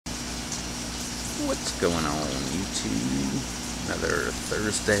What's going on, YouTube? Another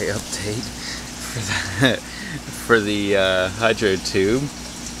Thursday update for the hydro tube.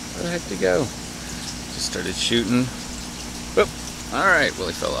 Where the heck to go? Just started shooting. Whoop! Alright, well,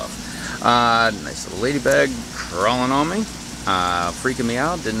 he fell off. Nice little ladybug crawling on me. Freaking me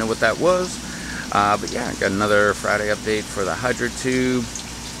out. Didn't know what that was. But yeah, got another Friday update for the hydro tube.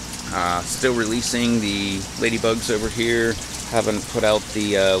 Still releasing the ladybugs over here. Haven't put out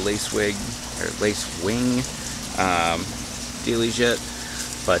the lace wing dealies yet,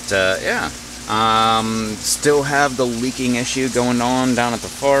 but yeah, still have the leaking issue going on down at the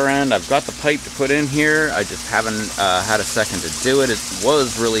far end. I've got the pipe to put in here. I just haven't had a second to do it. It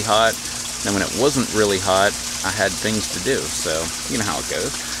was really hot, and when it wasn't really hot, I had things to do, so you know how it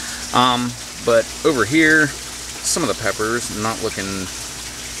goes. But over here, some of the peppers not looking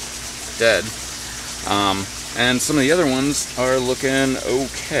dead. And some of the other ones are looking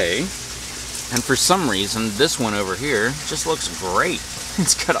okay. And for some reason, this one over here just looks great.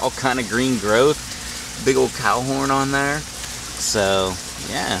 It's got all kind of green growth. Big old cow horn on there. So,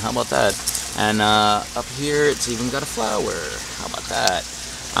 yeah, how about that? And up here, it's even got a flower. How about that?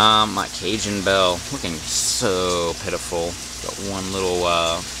 My Cajun bell, looking so pitiful. Got one little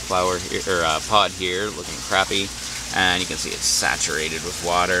flower here, or pod here, looking crappy. And you can see it's saturated with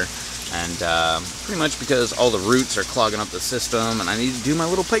water. And pretty much because all the roots are clogging up the system, and I need to do my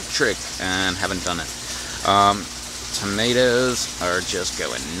little pipe trick, and haven't done it. Tomatoes are just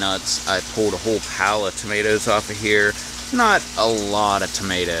going nuts. I pulled a whole pile of tomatoes off of here. Not a lot of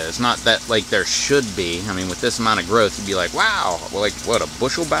tomatoes. Not that, like, there should be. I mean, with this amount of growth, you'd be like, wow, like, what, a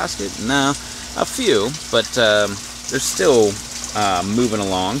bushel basket? No, a few, but they're still moving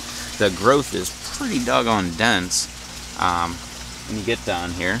along. The growth is pretty doggone dense when you get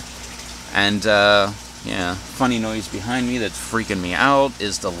down here. And, yeah, funny noise behind me that's freaking me out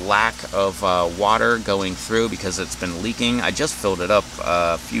is the lack of water going through because it's been leaking. I just filled it up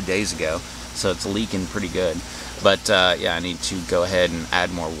a few days ago, so it's leaking pretty good. But, yeah, I need to go ahead and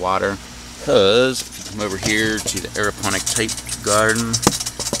add more water because if you come over here to the aeroponic type garden,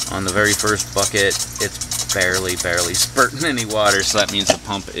 on the very first bucket, it's barely spurting any water, so that means the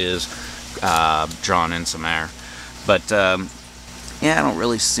pump is drawing in some air. But, yeah, I don't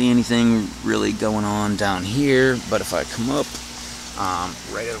really see anything really going on down here, but if I come up,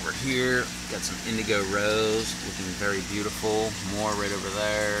 right over here, got some indigo rose, looking very beautiful, more right over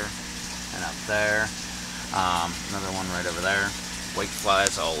there, and up there, another one right over there, white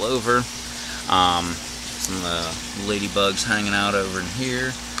flies all over, some of the ladybugs hanging out over in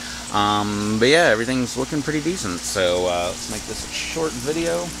here, but yeah, everything's looking pretty decent, so let's make this a short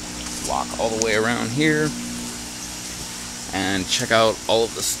video, walk all the way around here, and check out all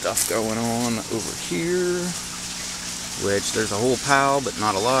of the stuff going on over here, which there's a whole pile, but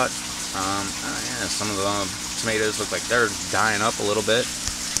not a lot. Yeah, some of the tomatoes look like they're dying up a little bit.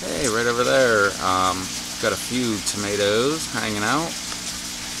 Hey, right over there, got a few tomatoes hanging out.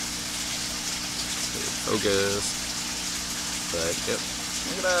 Focus. But, yep,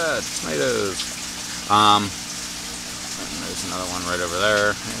 look at that, tomatoes. And there's another one right over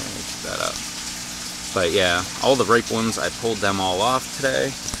there. Hey, keep that up. But yeah, all the ripe ones, I pulled them all off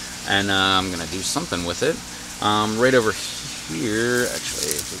today, and I'm going to do something with it. Right over here,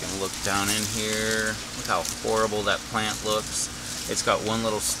 actually, if we can look down in here, look how horrible that plant looks. It's got one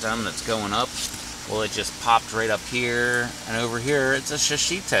little stem that's going up. Well, it just popped right up here, and over here, it's a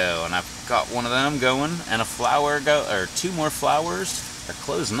shishito, and I've got one of them going, and a flower or two more flowers. They're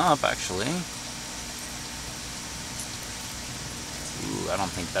closing up, actually. I don't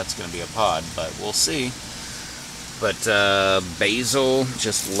think that's going to be a pod, but we'll see. But basil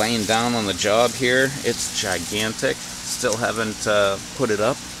just laying down on the job here. It's gigantic. Still haven't put it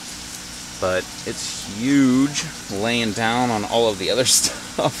up, but it's huge laying down on all of the other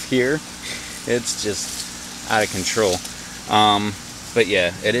stuff here. It's just out of control. But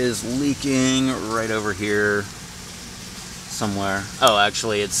yeah, it is leaking right over here somewhere. Oh,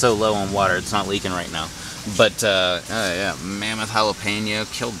 actually, it's so low on water, it's not leaking right now. But, yeah, mammoth jalapeno,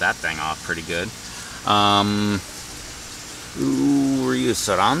 killed that thing off pretty good. Who were you,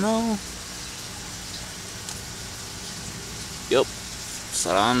 Serrano? Yep,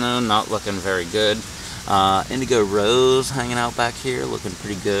 Serrano, not looking very good. Indigo rose hanging out back here, looking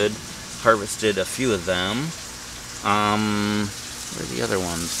pretty good. Harvested a few of them. Where are the other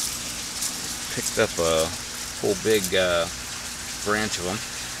ones? Picked up a whole big branch of them.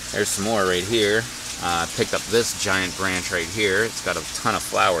 There's some more right here. Picked up this giant branch right here. It's got a ton of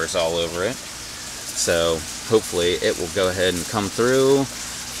flowers all over it. So hopefully it will go ahead and come through.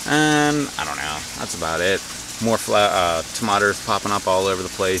 And I don't know. That's about it. More tomatoes popping up all over the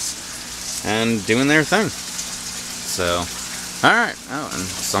place. and doing their thing. So, alright, oh, and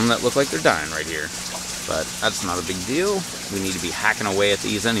some that look like they're dying right here. But that's not a big deal. We need to be hacking away at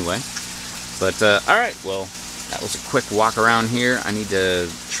these anyway. But, alright, well, that was a quick walk around here. I need to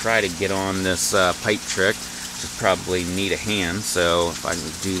try to get on this pipe trick. Just probably need a hand, so if I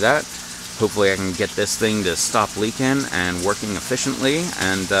can do that, hopefully I can get this thing to stop leaking and working efficiently.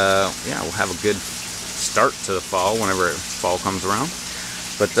 And, yeah, we'll have a good start to the fall whenever fall comes around.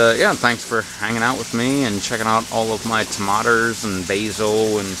 But yeah, thanks for hanging out with me and checking out all of my tomatoes and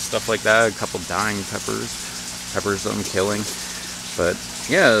basil and stuff like that. A couple dying peppers that I'm killing. But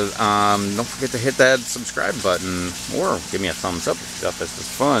yeah, don't forget to hit that subscribe button, or give me a thumbs up if this is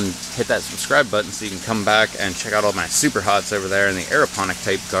fun. Hit that subscribe button so you can come back and check out all my super hots over there in the aeroponic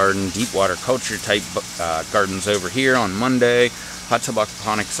type garden, deep water culture type gardens over here on Monday. Hot tub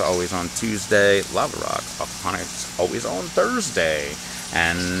aquaponics always on Tuesday. Lava rock aquaponics always on Thursday.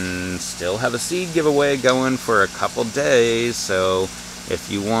 And still have a seed giveaway going for a couple days, so if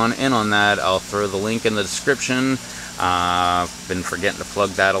you want in on that, I'll throw the link in the description. Been forgetting to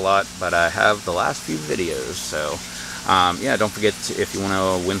plug that a lot, but I have the last few videos, so yeah, don't forget to, if you want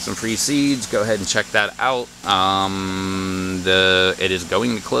to win some free seeds, go ahead and check that out. It is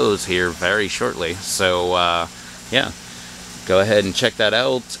going to close here very shortly, so yeah, go ahead and check that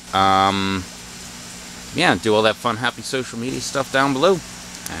out. Yeah, do all that fun, happy social media stuff down below.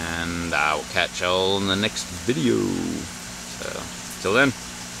 And I will catch y'all in the next video. So, till then,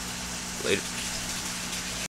 later.